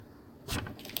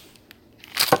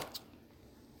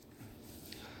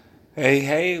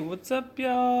Hey, what's up,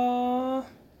 y'all?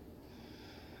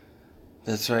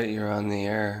 That's right, you're on the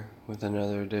air with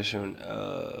another edition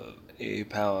of A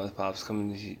Pow-wow with Pops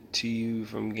coming to you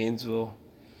from Gainesville,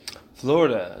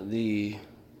 Florida, the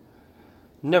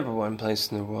number one place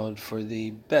in the world for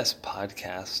the best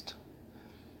podcast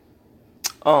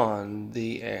on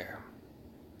the air.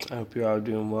 I hope you're all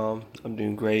doing well. I'm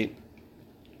doing great.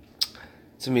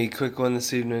 It's going to be a quick one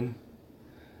this evening.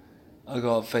 I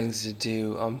got things to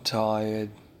do. I'm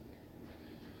tired.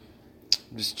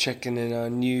 I'm just checking in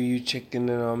on you checking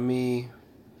in on me.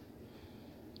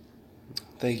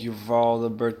 Thank you for all the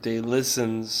birthday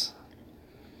listens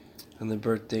and the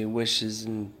birthday wishes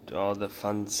and all the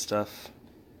fun stuff.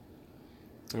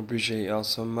 I appreciate y'all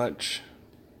so much.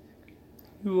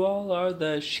 You all are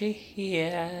the shit.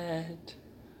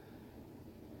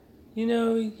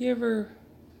 You ever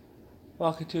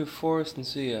walk into a forest and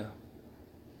see a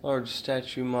large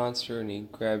statue monster and he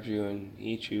grabs you and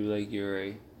eats you like you're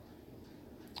a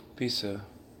piece of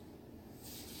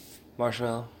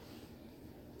marshmallow?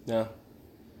 No?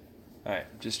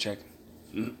 Alright, just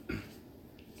checking.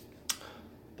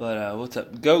 But what's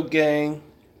up, Goat Gang?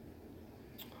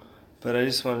 But I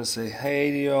just want to say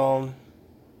hey to y'all.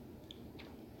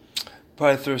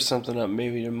 Probably throw something up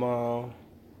maybe tomorrow.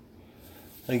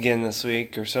 Again this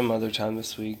week or some other time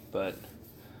this week. But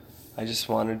I just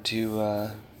wanted to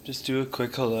just do a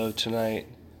quick hello tonight.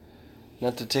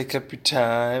 Not to take up your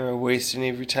time or waste any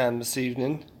of your time this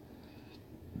evening.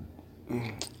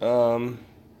 I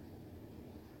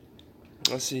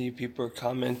see people are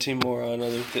commenting more on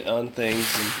on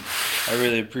things, and I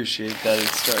really appreciate that.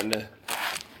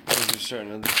 Things are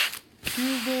starting to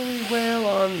do really well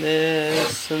on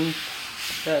this, and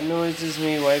that noise is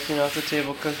me wiping off the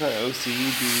table because my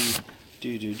OCD.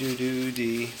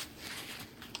 Do.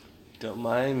 Don't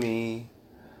mind me.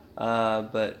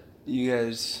 But you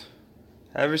guys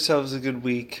have yourselves a good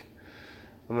week.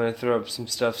 I'm gonna throw up some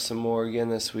stuff some more again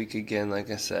this week again,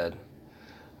 like I said.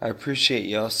 I appreciate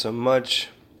y'all so much.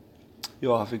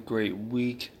 You all have a great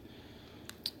week.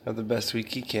 Have the best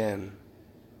week you can.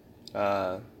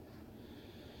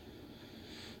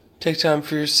 Take time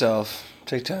for yourself.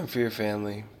 Take time for your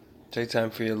family. Take time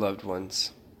for your loved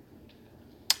ones.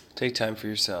 Take time for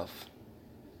yourself.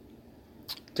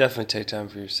 Definitely take time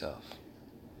for yourself.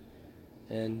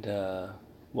 And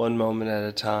one moment at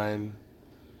a time.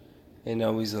 And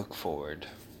always look forward.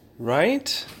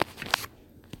 Right?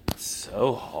 It's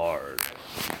so hard.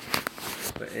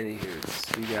 But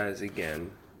anywho, you guys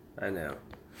again. I know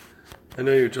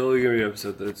you're totally gonna be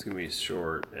upset that it's gonna be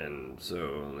short and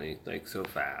so only so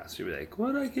fast. You'll be like,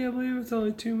 "What? I can't believe it's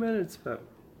only 2 minutes." But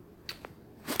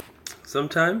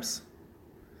sometimes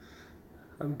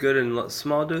I'm good in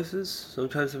small doses.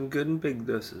 Sometimes I'm good in big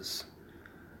doses.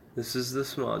 This is the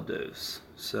small dose.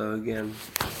 So again,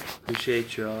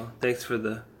 appreciate y'all. Thanks for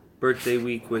the birthday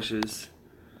week wishes.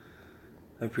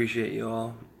 I appreciate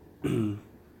y'all.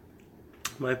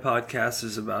 My podcast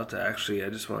is about to I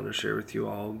just wanted to share with you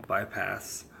all,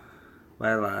 bypass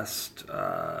my last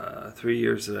 3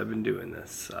 years that I've been doing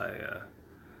this. I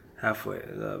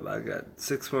got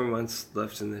 6 more months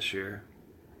left in this year.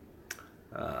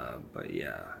 But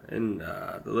yeah, and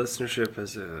the listenership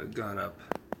has gone up.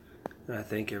 And I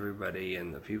thank everybody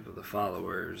and the people, the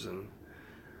followers, and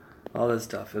all that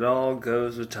stuff. It all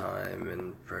goes with time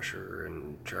and pressure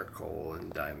and charcoal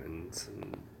and diamonds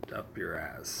and up your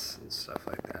ass and stuff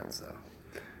like that. So,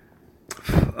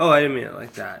 oh, I didn't mean it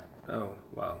like that. Oh,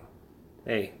 wow.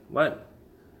 Hey, what?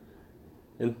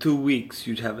 In 2 weeks,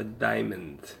 you'd have a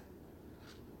diamond.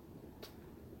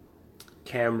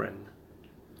 Cameron.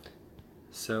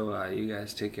 So, you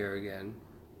guys take care again.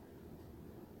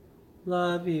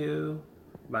 Love you.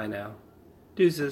 Bye now. Deuces.